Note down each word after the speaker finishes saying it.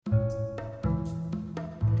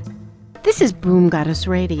This is Boom Goddess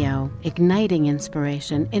Radio, igniting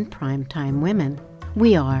inspiration in primetime women.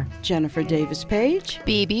 We are Jennifer Davis Page,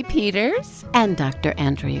 BB Peters, and Dr.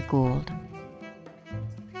 Andrea Gould.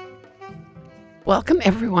 Welcome,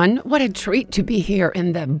 everyone. What a treat to be here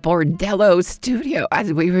in the Bordello studio,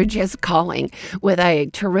 as we were just calling, with a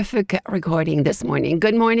terrific recording this morning.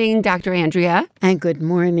 Good morning, Dr. Andrea. And good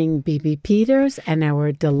morning, BB Peters, and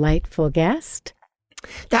our delightful guest,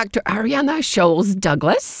 Dr. Ariana Scholes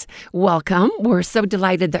Douglas. Welcome. We're so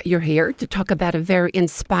delighted that you're here to talk about a very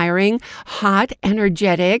inspiring, hot,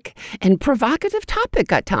 energetic, and provocative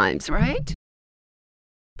topic at times, right?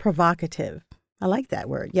 Provocative. I like that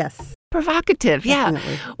word. Yes. Provocative, yeah.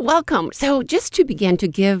 Definitely. Welcome. So just to begin to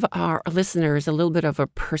give our listeners a little bit of a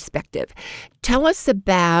perspective, tell us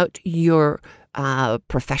about your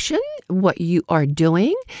profession, what you are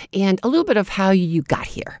doing, and a little bit of how you got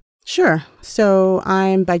here. Sure. So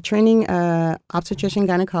I'm by training obstetrician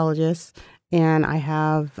gynecologist, and I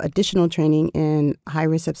have additional training in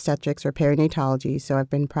high-risk obstetrics or perinatology. So I've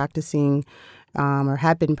been practicing or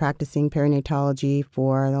had been practicing perinatology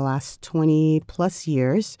for the last 20 plus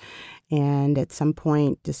years. And at some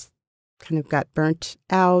point just kind of got burnt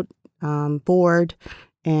out, bored,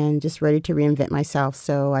 and just ready to reinvent myself.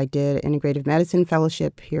 So I did integrative medicine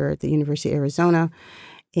fellowship here at the University of Arizona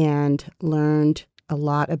and learned a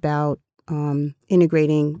lot about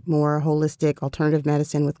integrating more holistic alternative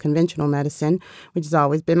medicine with conventional medicine, which has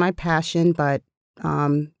always been my passion. But,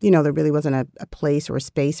 there really wasn't a place or a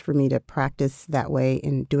space for me to practice that way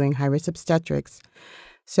in doing high-risk obstetrics.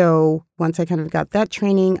 So once I kind of got that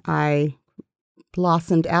training, I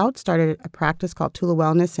blossomed out, started a practice called Tula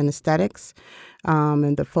Wellness and Aesthetics.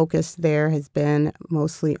 And the focus there has been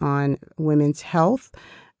mostly on women's health.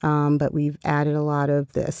 But we've added a lot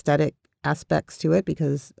of the aesthetic aspects to it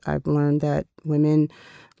because I've learned that women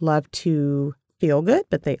love to feel good,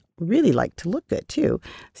 but they really like to look good too.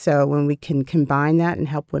 So when we can combine that and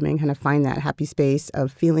help women kind of find that happy space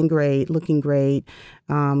of feeling great, looking great,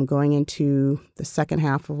 going into the second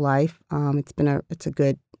half of life, it's a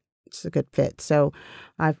good fit. So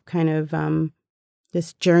I've kind of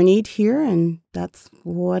just journeyed here, and that's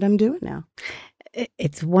what I'm doing now.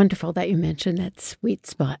 It's wonderful that you mentioned that sweet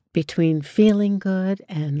spot between feeling good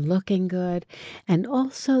and looking good, and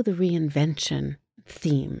also the reinvention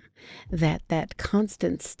theme, that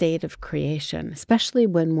constant state of creation, especially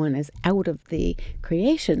when one is out of the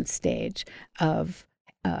creation stage of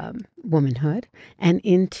womanhood and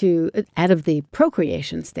out of the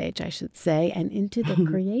procreation stage, I should say, and into the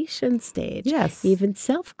creation stage, yes, even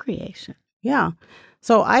self-creation. Yeah.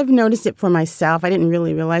 So I've noticed it for myself. I didn't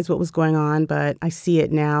really realize what was going on, but I see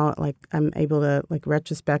it now. Like I'm able to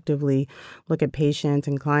retrospectively look at patients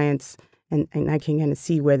and clients, and I can kind of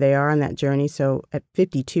see where they are on that journey. So at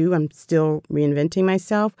 52, I'm still reinventing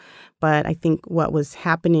myself. But I think what was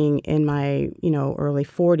happening in my, early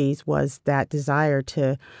 40s was that desire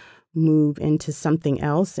to move into something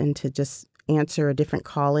else and to just answer a different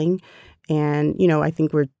calling. And, I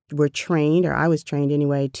think we're trained, or I was trained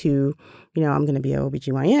anyway, to, I'm going to be an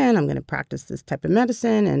OBGYN, I'm going to practice this type of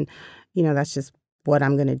medicine, and, that's just what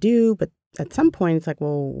I'm going to do. But at some point, it's like,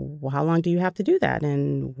 well, how long do you have to do that?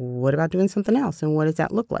 And what about doing something else? And what does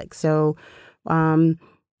that look like? So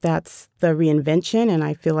that's the reinvention, and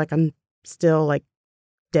I feel like I'm still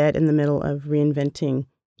dead in the middle of reinventing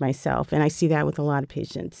myself. And I see that with a lot of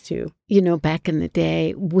patients too. Back in the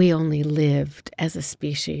day, we only lived as a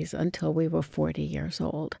species until we were 40 years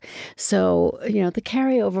old. So, the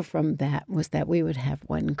carryover from that was that we would have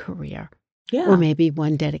one career. Yeah. Or maybe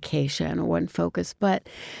one dedication or one focus. But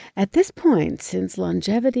at this point, since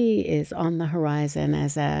longevity is on the horizon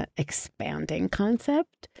as an expanding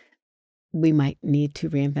concept, we might need to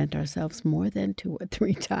reinvent ourselves more than 2 or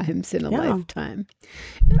 3 times in a lifetime.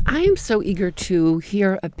 I am so eager to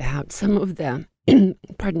hear about some of the,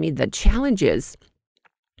 the challenges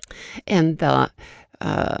and the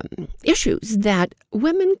issues that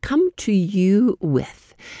women come to you with.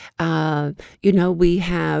 We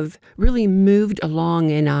have really moved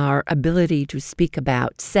along in our ability to speak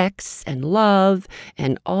about sex and love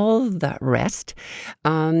and all the rest.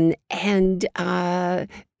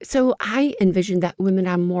 So I envision that women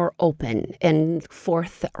are more open and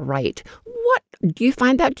forthright. What do you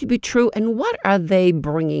find that to be true, and what are they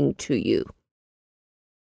bringing to you?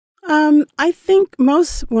 I think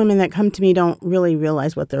most women that come to me don't really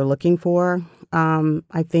realize what they're looking for.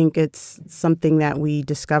 I think it's something that we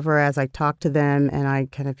discover as I talk to them and I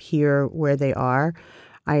kind of hear where they are.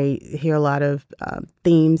 I hear a lot of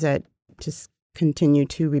themes that just continue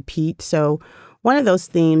to repeat. So one of those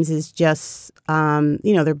themes is just,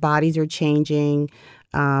 their bodies are changing.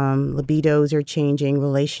 Libidos are changing,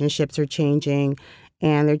 relationships are changing,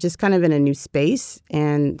 and they're just kind of in a new space.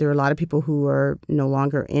 And there are a lot of people who are no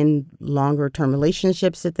longer in longer-term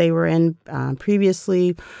relationships that they were in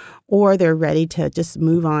previously, or they're ready to just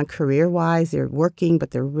move on career-wise. They're working,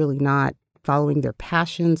 but they're really not following their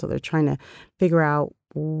passion, so they're trying to figure out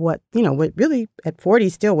what really at 40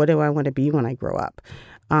 still, what do I want to be when I grow up?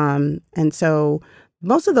 And so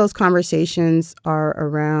most of those conversations are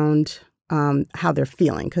around how they're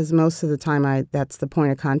feeling, because most of the time that's the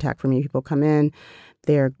point of contact for me. People come in,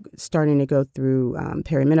 they're starting to go through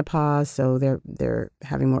perimenopause, so they're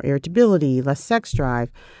having more irritability, less sex drive,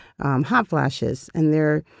 hot flashes, and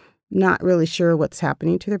they're not really sure what's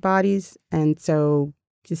happening to their bodies. And so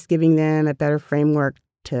just giving them a better framework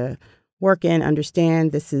to work in,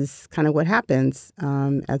 understand this is kind of what happens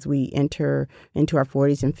as we enter into our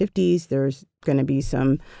 40s and 50s. There's going to be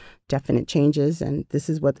some definite changes, and this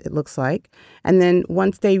is what it looks like. And then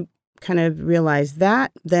once they kind of realize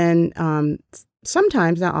that, then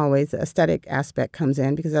sometimes, not always, the aesthetic aspect comes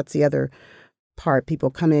in, because that's the other part.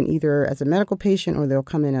 People come in either as a medical patient or they'll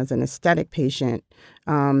come in as an aesthetic patient.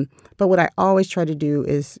 But what I always try to do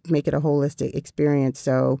is make it a holistic experience.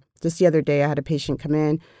 So just the other day, I had a patient come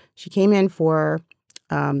in. She came in for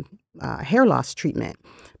hair loss treatment.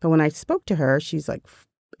 But when I spoke to her, she's like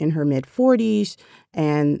in her mid-40s,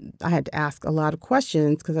 and I had to ask a lot of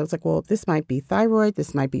questions, because I was like, well, this might be thyroid,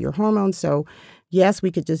 this might be your hormones. So yes, we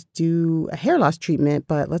could just do a hair loss treatment,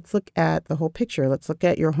 but let's look at the whole picture. Let's look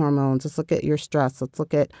at your hormones. Let's look at your stress. Let's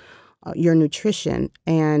look at your nutrition.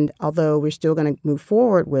 And although we're still going to move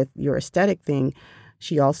forward with your aesthetic thing,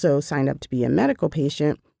 she also signed up to be a medical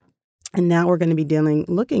patient. And now we're going to be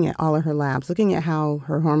looking at all of her labs, looking at how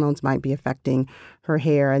her hormones might be affecting her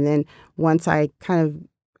hair. And then once I kind of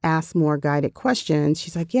ask more guided questions,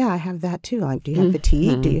 she's like, yeah, I have that too. Like, do you have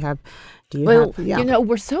fatigue? Do you have, yeah.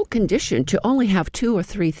 We're so conditioned to only have 2 or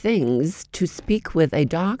 3 things to speak with a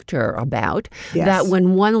doctor about, Yes. that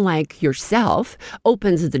when one like yourself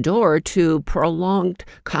opens the door to prolonged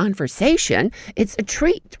conversation, it's a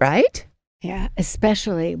treat, right? Yeah,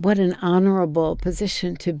 especially what an honorable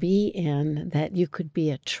position to be in, that you could be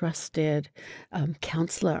a trusted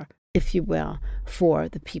counselor, if you will, for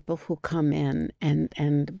the people who come in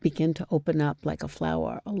and begin to open up like a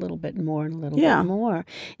flower a little bit more and a little bit more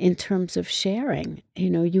in terms of sharing.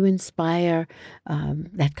 You inspire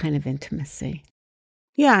that kind of intimacy.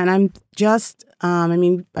 Yeah, and I'm just,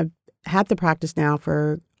 I've had the practice now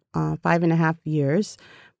for 5.5 years,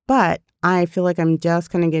 but I feel like I'm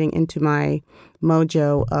just kind of getting into my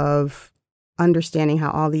mojo of understanding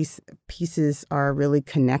how all these pieces are really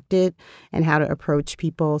connected, and how to approach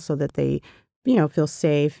people so that they, feel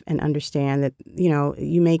safe and understand that,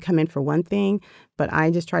 you may come in for one thing, but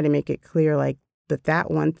I just try to make it clear, like,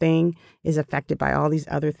 that one thing is affected by all these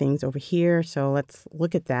other things over here. So let's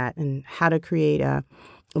look at that, and how to create a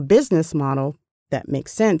business model that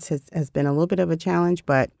makes sense has been a little bit of a challenge.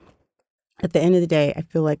 But at the end of the day, I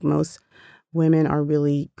feel like most women are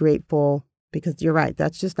really grateful, because you're right,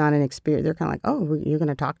 that's just not an experience. They're kind of like, oh, you're going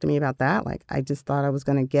to talk to me about that? Like, I just thought I was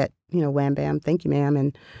going to get, wham, bam, thank you,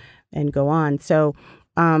 ma'am, and go on. So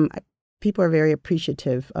people are very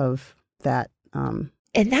appreciative of that.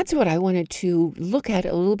 And that's what I wanted to look at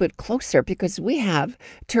a little bit closer, because we have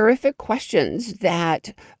terrific questions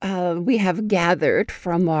that we have gathered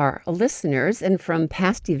from our listeners and from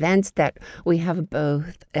past events that we have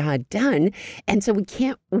both done. And so we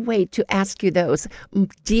can't wait to ask you those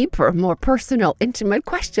deeper, more personal, intimate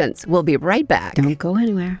questions. We'll be right back. Don't go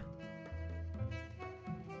anywhere.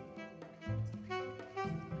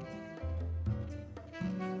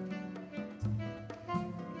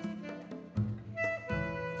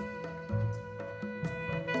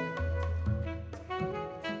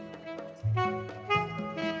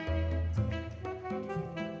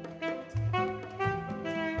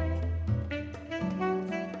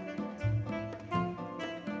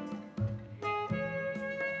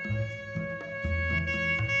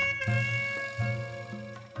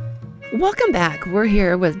 Welcome back. We're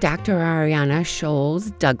here with Dr. Ariana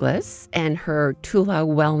Scholes Douglas and her Tula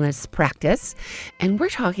Wellness Practice, and we're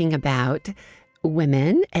talking about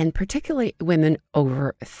women, and particularly women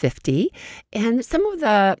over 50, and some of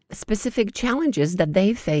the specific challenges that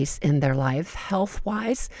they face in their life,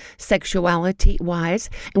 health-wise, sexuality-wise.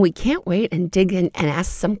 And we can't wait and dig in and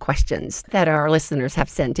ask some questions that our listeners have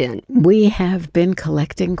sent in. We have been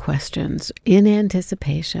collecting questions in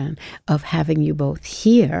anticipation of having you both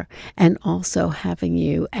here, and also having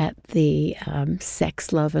you at the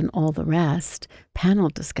Sex, Love, and All the Rest panel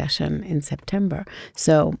discussion in September.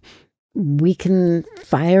 So we can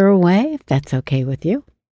fire away, if that's okay with you.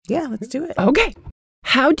 Yeah, let's do it. Okay.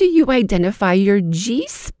 How do you identify your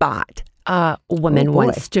G-spot? A woman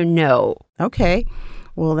wants to know. Okay.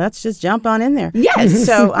 Well, let's just jump on in there. Yes.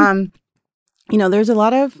 So,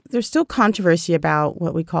 there's still controversy about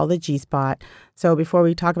what we call the G-spot. So before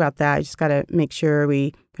we talk about that, I just got to make sure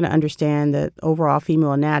we kind of understand the overall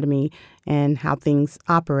female anatomy and how things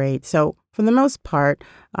operate. So for the most part,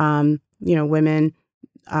 women,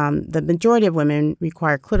 the majority of women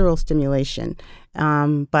require clitoral stimulation.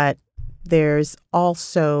 But there's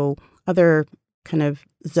also other kind of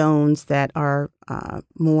zones that are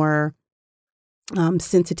more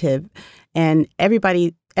sensitive, and every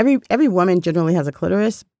woman generally has a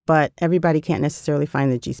clitoris, but everybody can't necessarily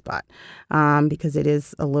find the G-spot because it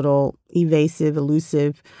is a little evasive,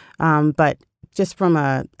 elusive. But just from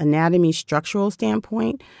a anatomy structural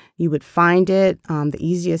standpoint, you would find it. The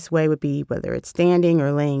easiest way would be whether it's standing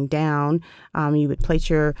or laying down. You would place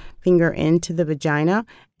your finger into the vagina,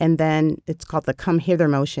 and then it's called the come hither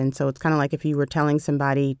motion. So it's kind of like if you were telling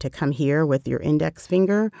somebody to come here with your index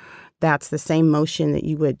finger. That's the same motion that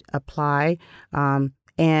you would apply.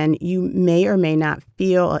 And you may or may not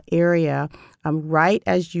feel an area right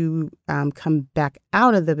as you come back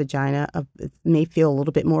out of the vagina. It may feel a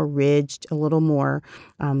little bit more ridged, a little more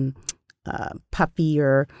puffy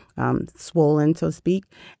or swollen, so to speak.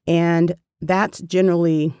 And that's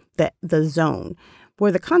generally the zone.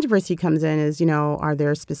 Where the controversy comes in is, are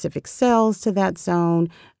there specific cells to that zone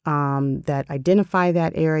that identify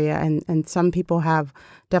that area? And some people have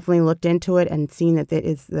definitely looked into it and seen that it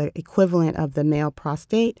is the equivalent of the male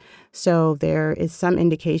prostate. So there is some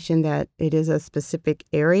indication that it is a specific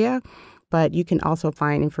area, but you can also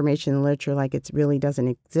find information in the literature like it really doesn't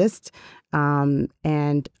exist.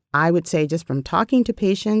 And I would say just from talking to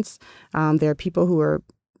patients, there are people who are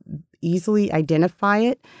easily identify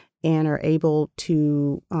it and are able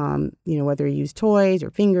to, whether you use toys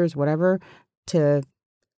or fingers, whatever, to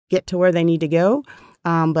get to where they need to go.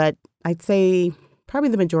 But I'd say probably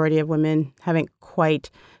the majority of women haven't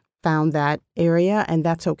quite found that area, and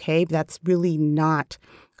that's okay. That's really not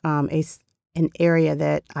an area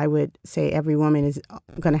that I would say every woman is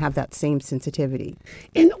going to have that same sensitivity.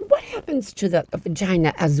 And what happens to the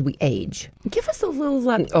vagina as we age? Give us a little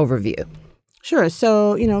overview. Sure.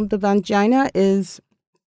 So, the vagina is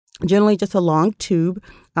generally just a long tube,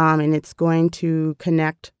 and it's going to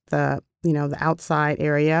connect the outside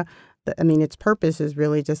area. Its purpose is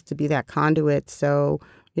really just to be that conduit. So,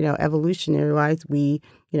 evolutionary-wise,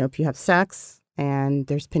 if you have sex and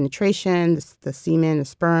there's penetration, the semen, the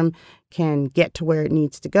sperm can get to where it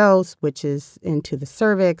needs to go, which is into the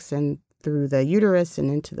cervix and through the uterus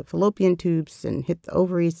and into the fallopian tubes and hit the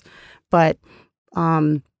ovaries. But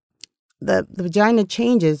the vagina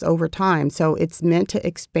changes over time. So it's meant to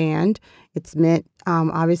expand. It's meant,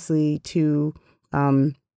 obviously, to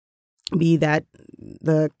be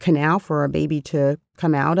the canal for a baby to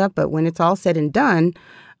come out of. But when it's all said and done,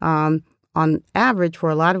 on average, for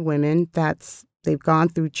a lot of women, they've gone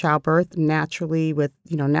through childbirth naturally with,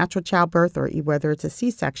 natural childbirth or whether it's a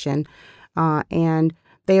C-section. And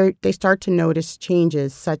they start to notice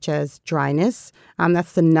changes such as dryness.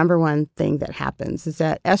 That's the number one thing that happens is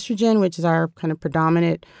that estrogen, which is our kind of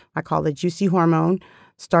predominant, I call the juicy hormone,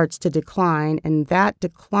 starts to decline. And that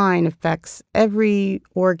decline affects every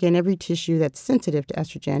organ, every tissue that's sensitive to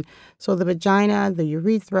estrogen. So the vagina, the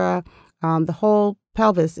urethra, the whole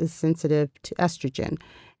pelvis is sensitive to estrogen.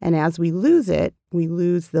 And as we lose it, we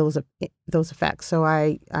lose those effects. So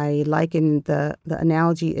I liken the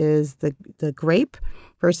analogy is the grape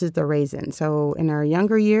versus the raisin. So in our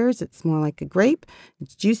younger years, it's more like a grape.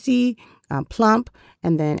 It's juicy, plump.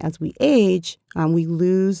 And then as we age, we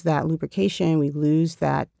lose that lubrication. We lose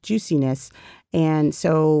that juiciness. And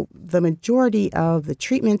so the majority of the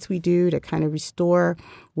treatments we do to kind of restore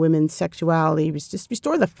women's sexuality, just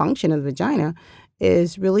restore the function of the vagina,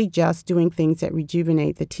 is really just doing things that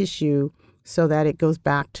rejuvenate the tissue so that it goes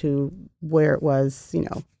back to where it was,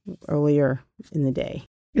 earlier in the day.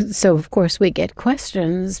 So, of course, we get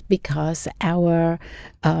questions because our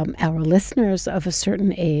listeners of a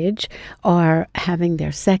certain age are having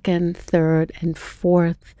their second, third, and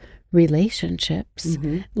fourth relationships.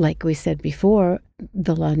 Mm-hmm. Like we said before,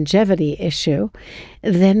 the longevity issue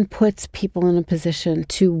then puts people in a position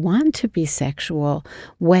to want to be sexual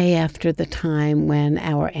way after the time when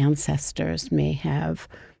our ancestors may have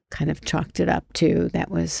kind of chalked it up to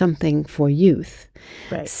that was something for youth.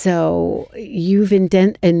 Right. So you've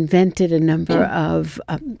invented a number of,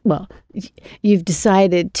 you've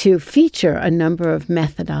decided to feature a number of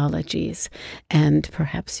methodologies, and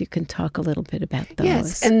perhaps you can talk a little bit about those.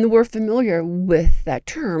 Yes, and we're familiar with that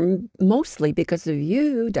term mostly because of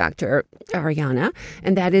you, Dr. Ariana,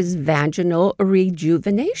 and that is vaginal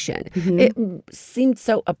rejuvenation. It seemed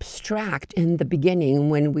so abstract in the beginning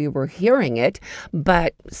when we were hearing it,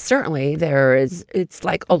 but certainly it's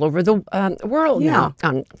like all over the world now,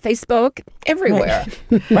 on Facebook, everywhere,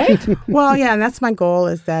 right? Well, yeah, and that's my goal,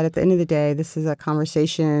 is that at the end of the day, this is a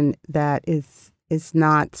conversation that is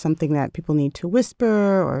not something that people need to whisper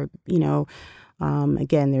or,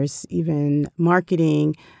 again, there's even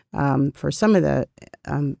marketing for some of the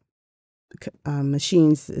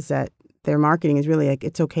machines, is that their marketing is really like,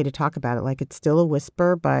 it's okay to talk about it. Like, it's still a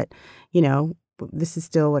whisper, but, this is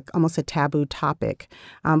still like almost a taboo topic.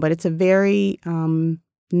 But it's a very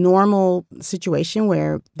normal situation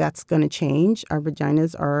where that's going to change. Our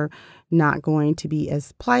vaginas are not going to be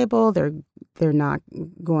as pliable. They're not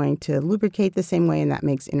going to lubricate the same way, and that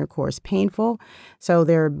makes intercourse painful. So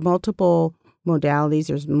there are multiple modalities.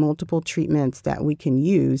 There's multiple treatments that we can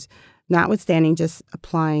use, notwithstanding just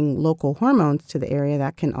applying local hormones to the area.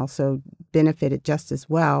 That can also benefit it just as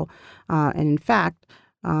well. And in fact,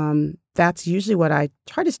 that's usually what I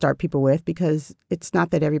try to start people with, because it's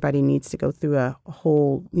not that everybody needs to go through a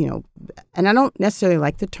whole, and I don't necessarily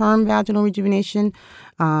like the term vaginal rejuvenation.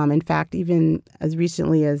 In fact, even as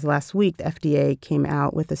recently as last week, the FDA came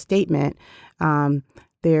out with a statement.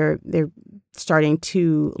 They're starting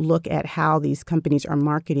to look at how these companies are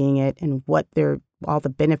marketing it and what all the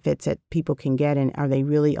benefits that people can get, and are they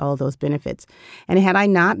really all those benefits? And had I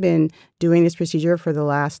not been doing this procedure for the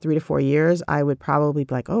last 3 to 4 years, I would probably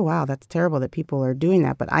be like, oh, wow, that's terrible that people are doing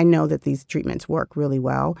that. But I know that these treatments work really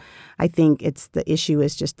well. I think the issue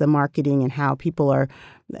is just the marketing and how people are,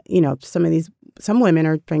 some women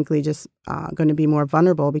are frankly just going to be more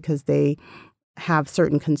vulnerable because they have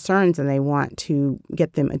certain concerns and they want to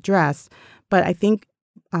get them addressed. But I think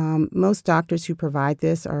most doctors who provide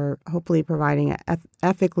this are hopefully providing it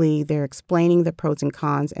ethically. They're explaining the pros and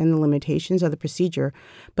cons and the limitations of the procedure.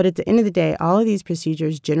 But at the end of the day, all of these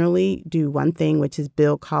procedures generally do one thing, which is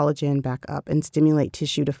build collagen back up and stimulate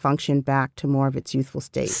tissue to function back to more of its youthful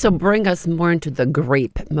state. So bring us more into the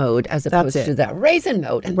grape mode as opposed to the raisin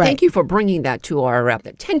mode. And thank you for bringing that to our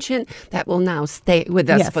attention. That will now stay with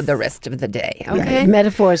us for the rest of the day. Okay. Right.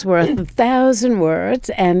 Metaphors worth 1,000 words,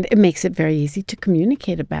 and it makes it very easy to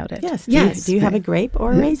communicate about it. Yes. Do you have a grape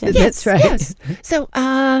or a raisin? Yes, that's right. Yes. So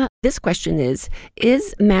this question is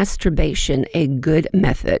masturbation a good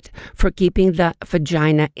method for keeping the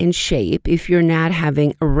vagina in shape if you're not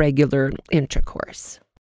having a regular intercourse?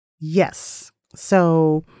 Yes.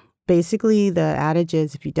 So basically the adage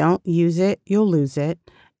is, if you don't use it, you'll lose it.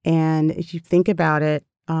 And if you think about it,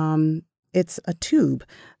 it's a tube.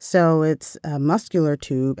 So it's a muscular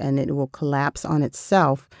tube, and it will collapse on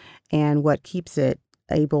itself. And what keeps it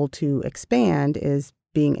able to expand is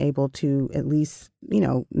being able to at least,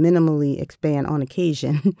 minimally expand on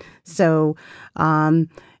occasion. So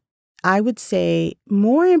I would say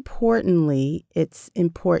more importantly, it's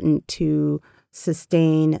important to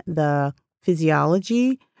sustain the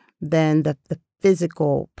physiology than the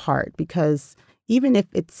physical part, because even if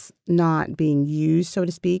it's not being used, so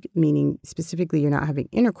to speak, meaning specifically you're not having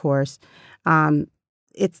intercourse,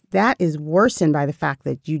 that is worsened by the fact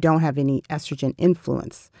that you don't have any estrogen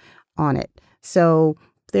influence on it. So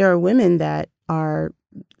there are women that are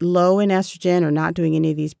low in estrogen or not doing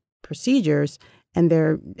any of these procedures, and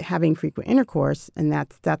they're having frequent intercourse, and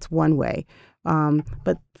that's one way.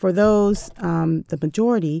 But for those, the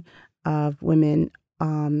majority of women,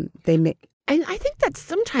 they make. And I think that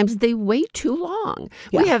sometimes they wait too long.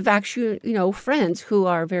 Yeah. We have actually, friends who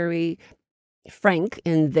are very frank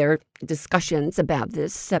in their discussions about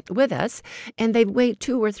this with us, and they wait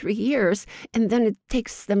 2 or 3 years, and then it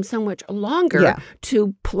takes them so much longer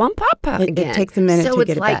to plump up again. It takes a minute so to it's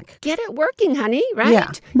get it like, back. Get it working, honey, right?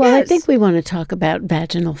 Yeah. Well, I think we want to talk about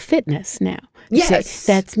vaginal fitness now. Yes.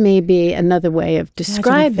 So that's maybe another way of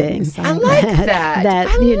describing. I like that.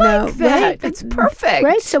 I like that. Right? That's perfect.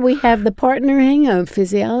 Right. So we have the partnering of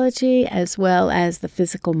physiology as well as the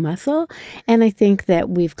physical muscle. And I think that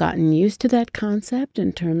we've gotten used to that concept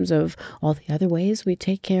in terms of all the other ways we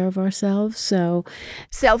take care of ourselves. So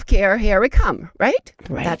self-care, here we come, right?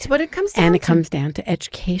 Right. That's what it comes down to. And it comes down to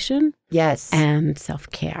education. Yes. And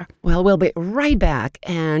self-care. Well, we'll be right back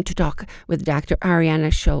and to talk with Dr.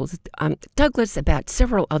 Ariana Schultz Douglas about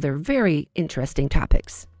several other very interesting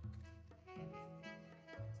topics.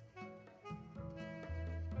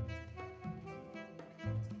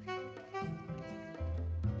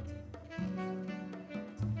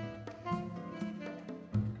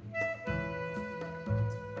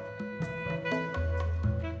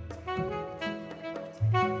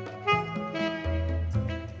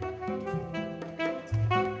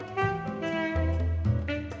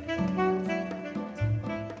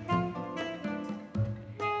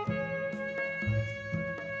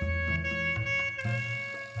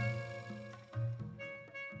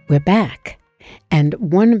 we're back. And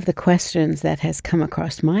one of the questions that has come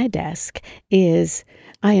across my desk is,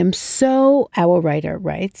 our writer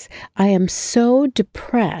writes, I am so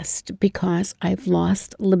depressed because I've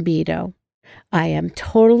lost libido. I am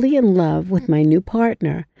totally in love with my new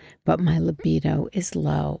partner, but my libido is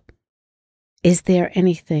low. Is there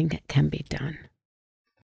anything that can be done?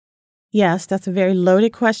 Yes, that's a very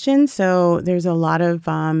loaded question. So there's a lot of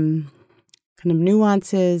kind of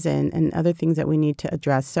nuances and other things that we need to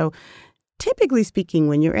address. So typically speaking,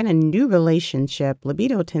 when you're in a new relationship,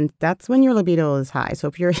 that's when your libido is high. So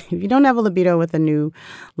if you don't have a libido with a new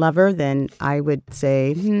lover, then I would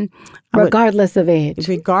say regardless of age,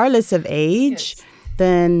 yes,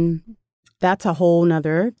 then that's a whole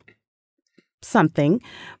nother something.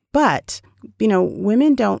 But,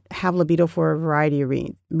 women don't have libido for a variety of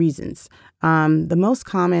reasons. The most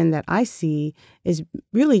common that I see is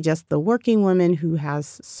really just the working woman who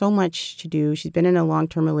has so much to do. She's been in a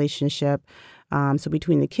long-term relationship. So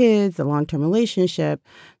between the kids, the long-term relationship,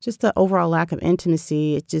 just the overall lack of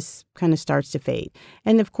intimacy, it just kind of starts to fade.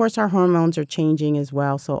 And, of course, our hormones are changing as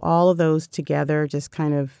well. So all of those together just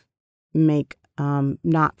kind of make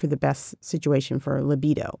not for the best situation for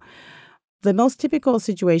libido. The most typical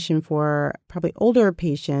situation for probably older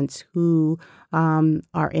patients who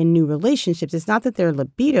are in new relationships, it's not that their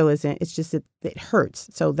libido isn't, it's just that it hurts.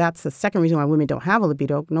 So that's the second reason why women don't have a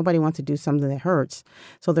libido. Nobody wants to do something that hurts.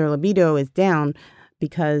 So their libido is down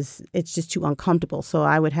because it's just too uncomfortable. So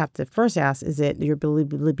I would have to first ask, is it your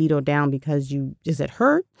libido down because does it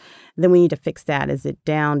hurt? Then we need to fix that. Is it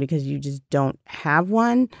down because you just don't have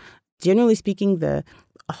one? Generally speaking, a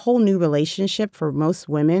whole new relationship for most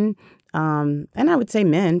women, and I would say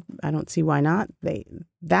men, I don't see why not.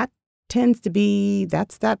 That tends to be,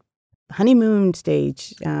 that's that honeymoon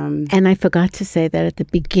stage. And I forgot to say that at the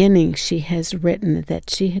beginning, she has written that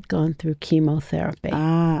she had gone through chemotherapy.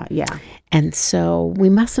 Yeah. And so we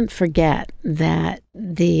mustn't forget that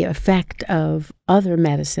the effect of other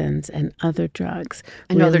medicines and other drugs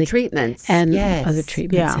and other treatments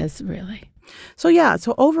has really. So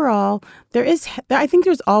overall, I think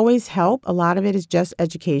there's always help. A lot of it is just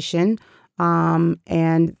education.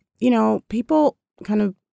 And, people kind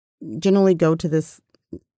of generally go to this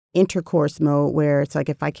intercourse mode where it's like,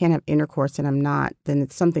 if I can't have intercourse then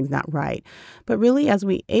something's not right. But really, as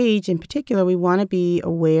we age in particular, we want to be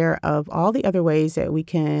aware of all the other ways that we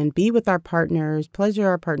can be with our partners, pleasure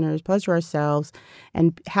ourselves,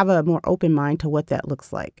 and have a more open mind to what that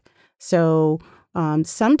looks like. So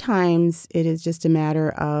sometimes it is just a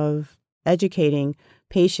matter of educating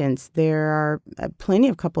patients. There are plenty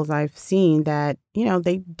of couples I've seen that,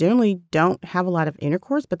 they generally don't have a lot of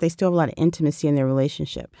intercourse, but they still have a lot of intimacy in their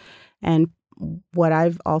relationship. And what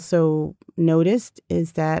I've also noticed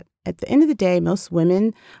is that at the end of the day, most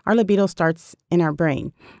women, our libido starts in our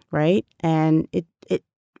brain, right? And it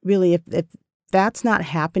really, if that's not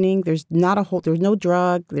happening, there's no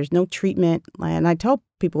drug, there's no treatment. And I tell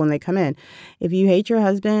people when they come in, if you hate your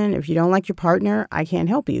husband, if you don't like your partner, I can't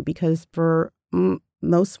help you, because for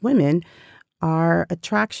most women, our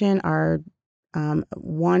attraction, our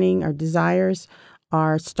wanting, our desires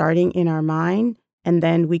are starting in our mind, and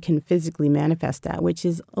then we can physically manifest that, which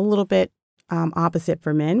is a little bit opposite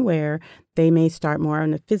for men, where they may start more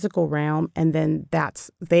in the physical realm, and then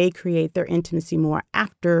they create their intimacy more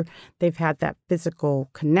after they've had that physical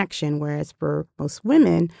connection. Whereas for most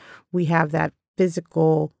women, we have that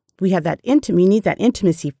we need that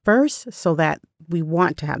intimacy first, so that we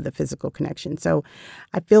want to have the physical connection. So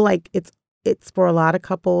I feel like it's for a lot of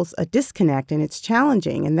couples a disconnect, and it's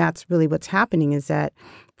challenging. And that's really what's happening, is that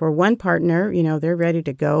for one partner, they're ready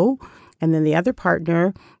to go, and then the other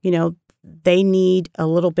partner, they need a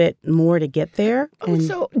little bit more to get there.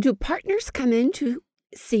 So do partners come in to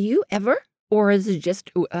see you ever, or is it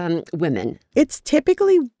just women? It's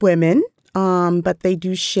typically women, but they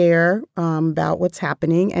do share about what's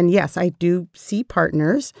happening. And yes, I do see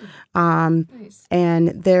partners. Nice. And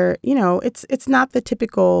they're, it's not the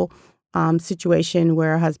typical situation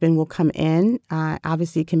where a husband will come in.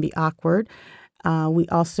 Obviously, it can be awkward. I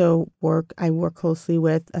work closely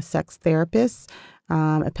with a sex therapist,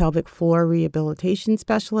 a pelvic floor rehabilitation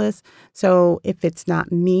specialist. So if it's not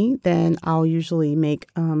me, then I'll usually make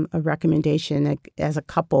a recommendation as a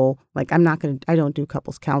couple. Like I don't do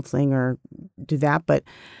couples counseling or do that, but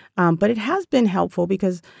it has been helpful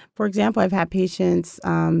because, for example, I've had patients,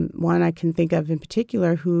 one I can think of in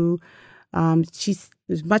particular, who she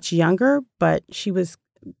was much younger, but she was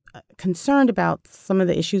concerned about some of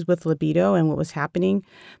the issues with libido and what was happening.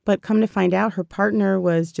 But come to find out, her partner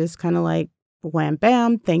was just kind of like wham,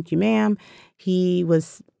 bam, thank you, ma'am. He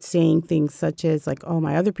was saying things such as like, oh,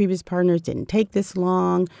 my other previous partners didn't take this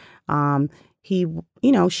long.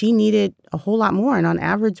 She needed a whole lot more. And on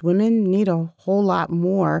average, women need a whole lot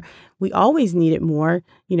more. We always need it more.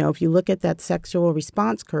 If you look at that sexual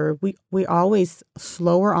response curve, we're always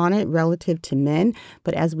slower on it relative to men.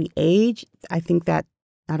 But as we age, I think that,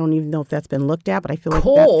 I don't even know if that's been looked at, but I feel like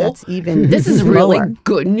that's even This is slower. really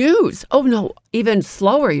good news. Oh, no, even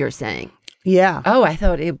slower, you're saying. Yeah. Oh, I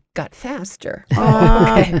thought it got faster.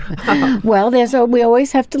 Okay. Well, we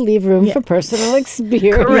always have to leave room for personal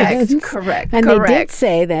experience. Correct. And they did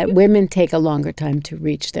say that women take a longer time to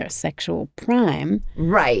reach their sexual prime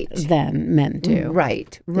than men do.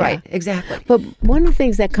 Right, Yeah. exactly. But one of the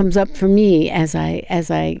things that comes up for me as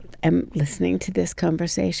I am listening to this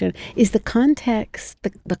conversation is the context,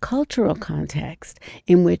 the cultural context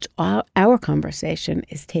in which our conversation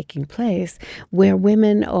is taking place, where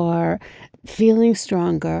women are feeling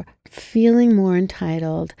stronger, feeling more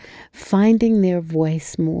entitled, finding their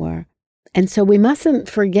voice more. And so we mustn't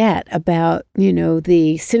forget about,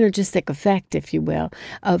 the synergistic effect, if you will,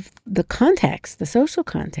 of the context, the social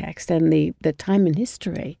context, and the time in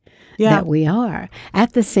history that we are,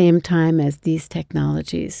 at the same time as these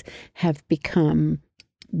technologies have become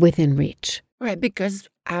within reach. Right, because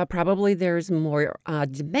probably there's more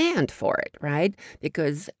demand for it, right?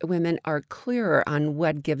 Because women are clearer on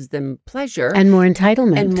what gives them pleasure. And more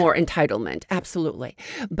entitlement. And more entitlement, absolutely.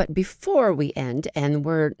 But before we end, and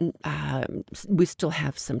we still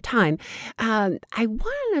have some time, I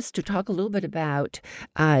want us to talk a little bit about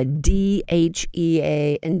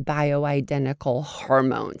DHEA and bioidentical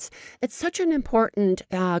hormones. It's such an important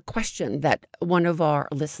question that one of our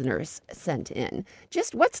listeners sent in.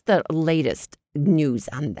 Just what's the latest news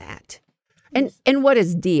on that? And what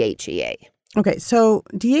is DHEA? Okay, so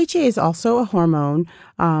DHEA is also a hormone,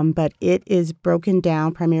 but it is broken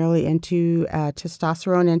down primarily into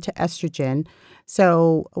testosterone and to estrogen.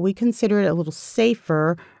 So we consider it a little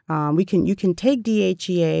safer. You can take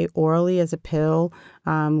DHEA orally as a pill.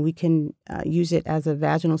 We can use it as a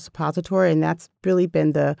vaginal suppository, and that's really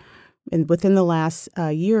been within the last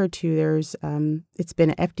year or two. It's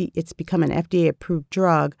become an FDA approved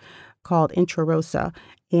drug called Intrarosa,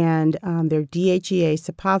 and they're DHEA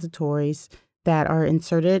suppositories that are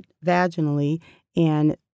inserted vaginally,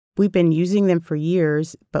 and we've been using them for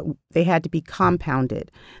years, but they had to be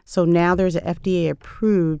compounded. So now there's an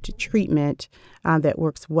FDA-approved treatment that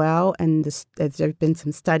works well, and there have been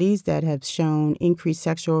some studies that have shown increased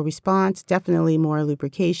sexual response, definitely more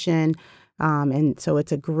lubrication, and so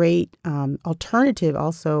it's a great alternative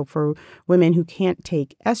also for women who can't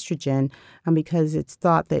take estrogen because it's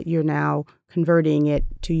thought that you're now converting it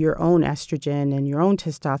to your own estrogen and your own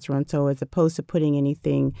testosterone. So as opposed to putting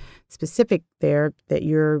anything specific there, that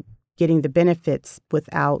you're getting the benefits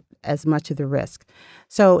without as much of the risk.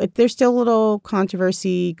 So there's still a little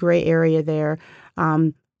controversy, gray area there.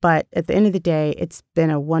 But at the end of the day, it's been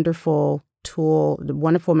a wonderful tool, the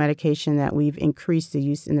wonderful medication that we've increased the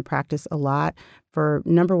use in the practice a lot. For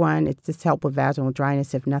number one, it's just help with vaginal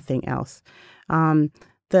dryness, if nothing else.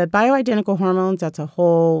 The bioidentical hormones, that's a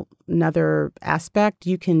whole another aspect.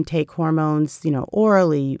 You can take hormones,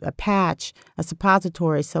 orally, a patch, a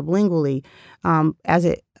suppository, sublingually, as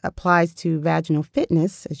it applies to vaginal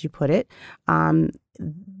fitness, as you put it.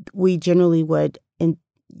 We generally would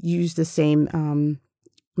use the same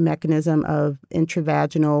mechanism of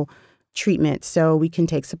intravaginal treatment. So we can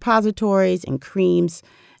take suppositories and creams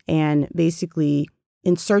and basically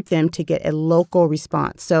insert them to get a local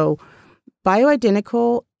response. So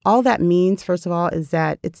bioidentical, all that means, first of all, is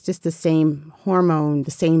that it's just the same hormone,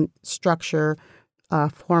 the same structure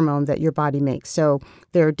of hormone that your body makes. So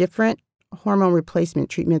there are different hormone replacement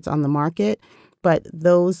treatments on the market, but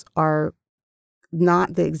those are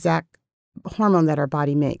not the exact hormone that our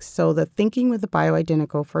body makes. So the thinking with the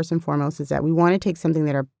bioidentical, first and foremost, is that we want to take something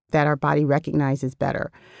that our body recognizes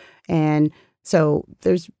better. And so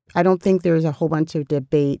I don't think there's a whole bunch of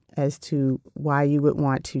debate as to why you would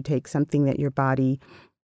want to take something that your body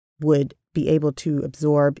would be able to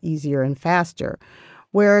absorb easier and faster.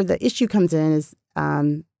 Where the issue comes in is,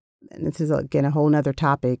 and this is, again, a whole nother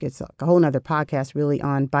topic. It's a whole nother podcast really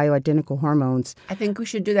on bioidentical hormones. I think we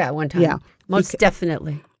should do that one time. Yeah. Most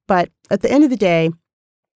definitely. But at the end of the day,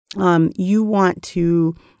 you want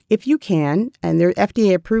to, if you can, and there are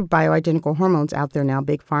FDA-approved bioidentical hormones out there now.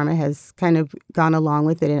 Big Pharma has kind of gone along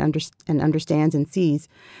with it and understands and sees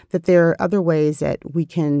that there are other ways that we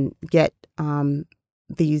can get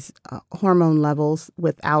these hormone levels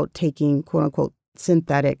without taking, quote-unquote,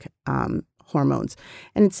 synthetic hormones.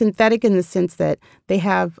 And it's synthetic in the sense that they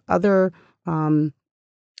have other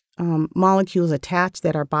molecules attached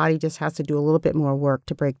that our body just has to do a little bit more work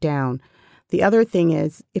to break down. The other thing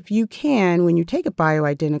is, if you can, when you take a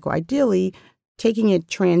bioidentical, ideally taking it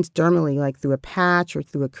transdermally, like through a patch or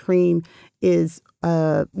through a cream, is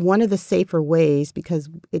one of the safer ways because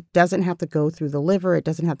it doesn't have to go through the liver. It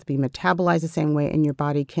doesn't have to be metabolized the same way, and your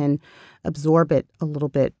body can absorb it a little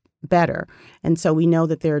bit better. And so we know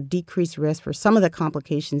that there are decreased risks for some of the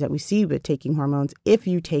complications that we see with taking hormones if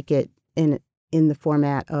you take it in the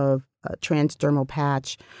format of a transdermal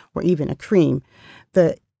patch or even a cream.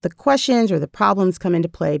 The questions or the problems come into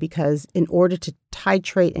play because in order to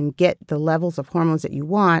titrate and get the levels of hormones that you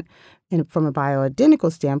want, and from a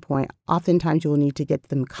bioidentical standpoint, oftentimes you will need to get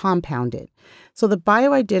them compounded. So the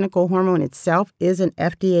bioidentical hormone itself is an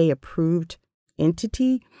FDA-approved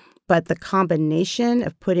entity, but the combination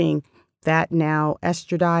of putting that now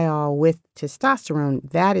estradiol with testosterone,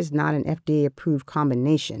 that is not an FDA-approved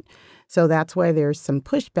combination. So that's why there's some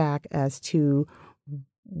pushback as to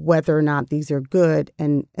whether or not these are good.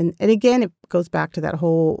 And again, it goes back to that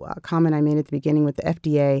whole comment I made at the beginning with the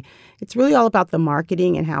FDA. It's really all about the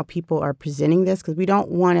marketing and how people are presenting this, because we don't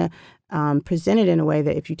want to present it in a way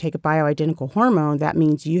that if you take a bioidentical hormone, that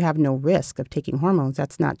means you have no risk of taking hormones.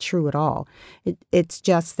 That's not true at all. It's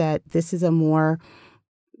just that this is a more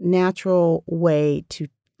natural way to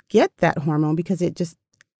get that hormone because it just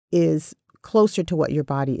is closer to what your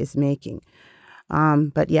body is making.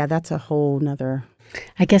 But yeah, that's a whole nother...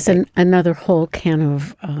 I guess another whole can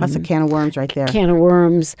of... that's a can of worms right there. Can of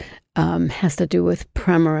worms has to do with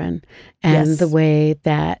Premarin and the way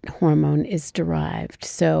that hormone is derived.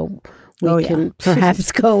 So we can perhaps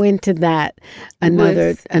go into that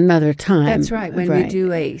another time. That's right, when we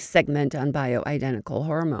do a segment on bioidentical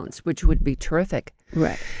hormones, which would be terrific.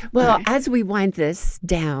 Right. Well, as we wind this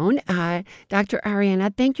down, Dr.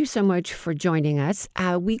 Ariana, thank you so much for joining us.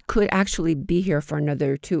 We could actually be here for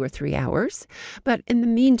another 2 or 3 hours. But in the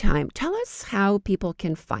meantime, tell us how people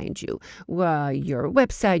can find you. Your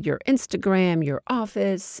website, your Instagram, your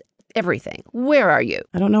office, everything. Where are you?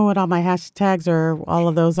 I don't know what all my hashtags or all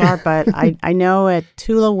of those are, but I know at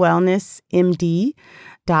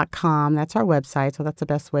TulaWellnessMD.com. That's our website, so that's the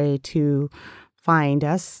best way to find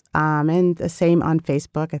us. And the same on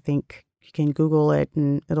Facebook. I think you can Google it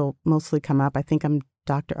and it'll mostly come up. I think I'm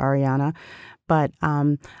Dr. Ariana. But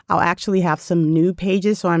I'll actually have some new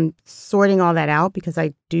pages, so I'm sorting all that out because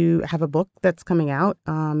I do have a book that's coming out.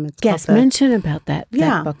 Mention about that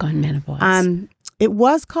book on menopause. It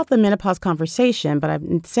was called The Menopause Conversation, but I've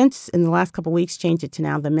since in the last couple of weeks changed it to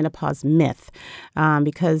now The Menopause Myth,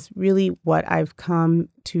 because really what I've come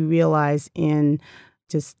to realize in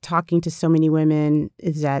just talking to so many women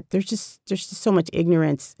is that there's just so much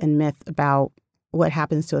ignorance and myth about what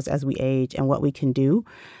happens to us as we age and what we can do.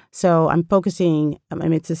 So I'm focusing,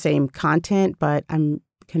 it's the same content, but I'm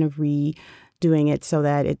kind of redoing it so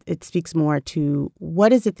that it speaks more to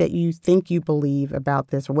what is it that you think you believe about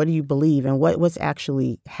this, or what do you believe and what's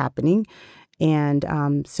actually happening. And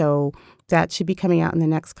so that should be coming out in the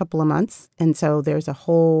next couple of months. And so there's a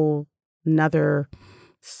whole another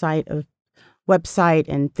website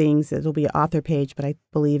and things. It'll be an author page, but I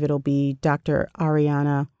believe it'll be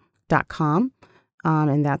drariana.com.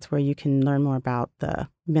 And that's where you can learn more about the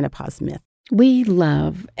menopause myth. We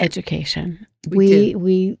love education.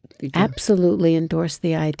 We absolutely endorse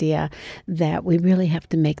the idea that we really have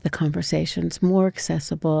to make the conversations more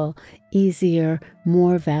accessible, easier,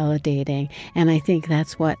 more validating. And I think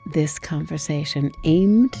that's what this conversation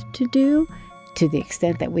aimed to do, to the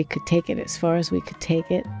extent that we could take it as far as we could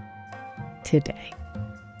take it today.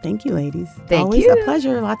 Thank you, ladies. Thank Always you. a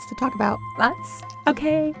pleasure. Lots to talk about. Lots.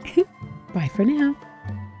 Okay. Bye for now.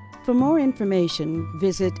 For more information,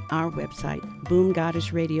 visit our website,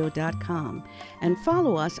 boomgoddessradio.com, and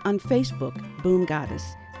follow us on Facebook, Boom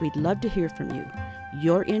Goddess. We'd love to hear from you.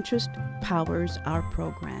 Your interest powers our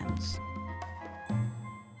programs.